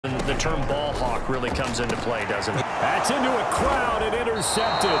The term ball hawk really comes into play, doesn't it? That's into a crowd and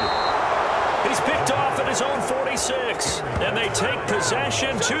intercepted. He's picked off at his own 46, and they take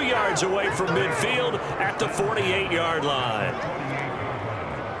possession 2 yards away from midfield at the 48-yard line.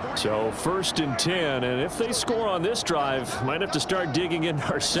 So 1st and 10, and if they score on this drive, might have to start digging in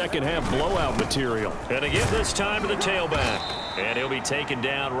our second-half blowout material. And again this time to the tailback, and he'll be taken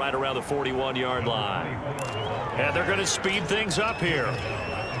down right around the 41-yard line. And they're going to speed things up here.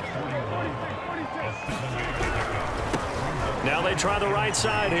 Now they try the right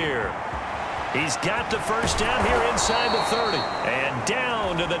side here. He's got the first down here inside the 30 and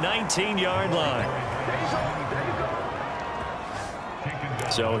down to the 19-yard line.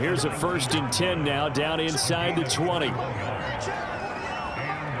 So here's a 1st and 10 now down inside the 20.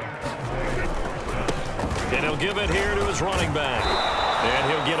 And he'll give it here to his running back.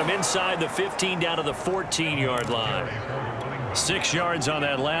 And he'll get him inside the 15 down to the 14-yard line. 6 yards on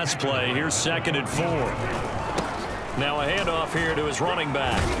that last play. Here's 2nd and 4. Now a handoff here to his running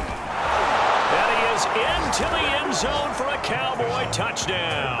back. And he is into the end zone for a Cowboy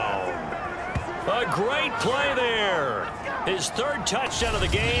touchdown. A great play there. His 3rd touchdown of the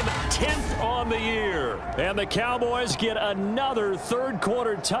game, 10th on the year. And the Cowboys get another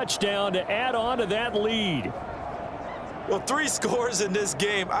 3rd-quarter touchdown to add on to that lead. Well, 3 scores in this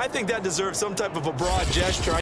game. I think that deserves some type of a broad gesture.